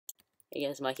Hey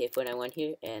guys, Mike8491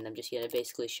 here, and I'm just going to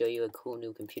basically show you a cool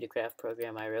new Computercraft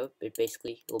program I wrote. It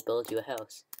basically will build you a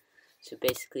house. So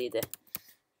basically the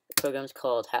program's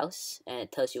called House, and it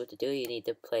tells you what to do. You need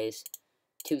to place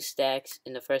 2 stacks,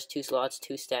 in the first 2 slots,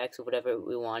 2 stacks of whatever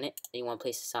we want it. And you want to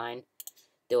place a sign,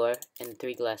 door, and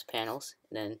 3 glass panels.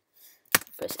 And then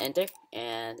press enter,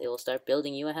 and it will start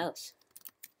building you a house.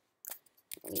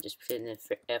 Let me just put it in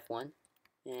F1,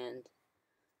 and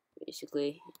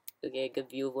basically you'll get a good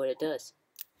view of what it does.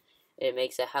 It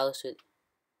makes a house with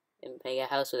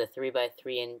a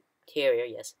 3x3 interior,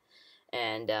 yes,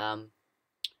 and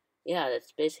yeah,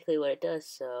 that's basically what it does.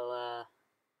 So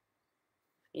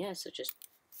yeah, so just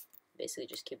basically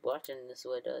just keep watching, and this is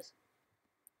what it does.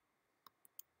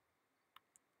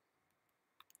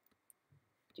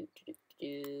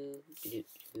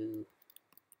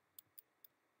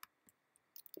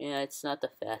 Yeah, it's not the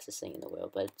fastest thing in the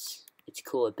world, but it's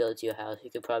cool. It builds you a house. You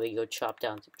could probably go chop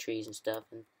down some trees and stuff,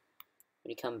 and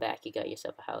when you come back, you got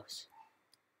yourself a house.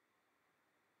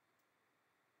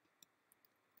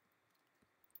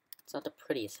 It's not the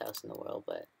prettiest house in the world,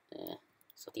 but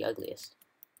it's not the ugliest.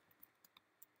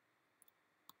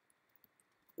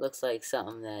 Looks like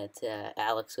something that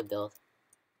Alex would build.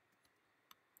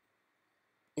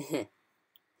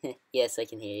 Yes, I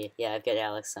can hear you. Yeah, I've got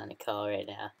Alex on a call right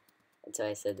now. That's why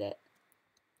I said that.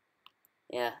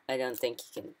 Yeah, I don't think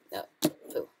you can. Oh,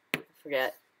 poo. I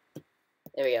forgot.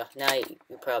 There we go. Now you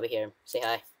probably hear him. Say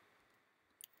hi.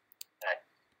 Hi.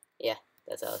 Yeah,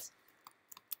 that's Alex.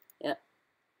 Yeah.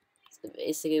 So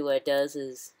basically, what it does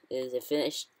is it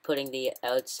finished putting the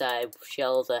outside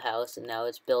shell of the house, and now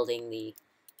it's building the.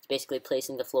 It's basically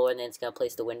placing the floor, and then it's gonna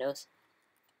place the windows.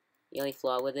 The only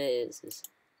flaw with it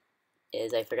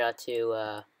is I forgot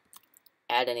to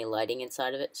add any lighting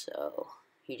inside of it, so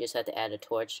you just have to add a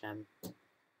torch.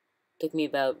 Took me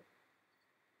about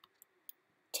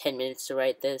 10 minutes to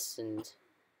write this, and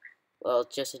well,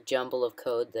 just a jumble of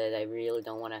code that I really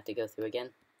don't want to have to go through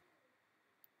again.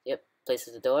 Yep,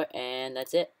 places the door, and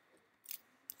that's it.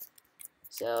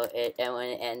 So and when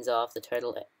it ends off, the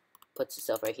turtle puts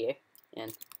itself right here,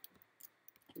 and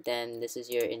then this is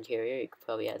your interior. You could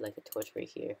probably add like a torch right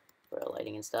here for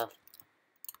lighting and stuff.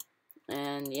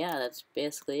 And yeah, that's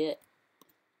basically it.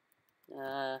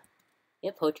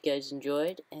 Yep, hope you guys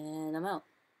enjoyed, and I'm out.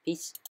 Peace.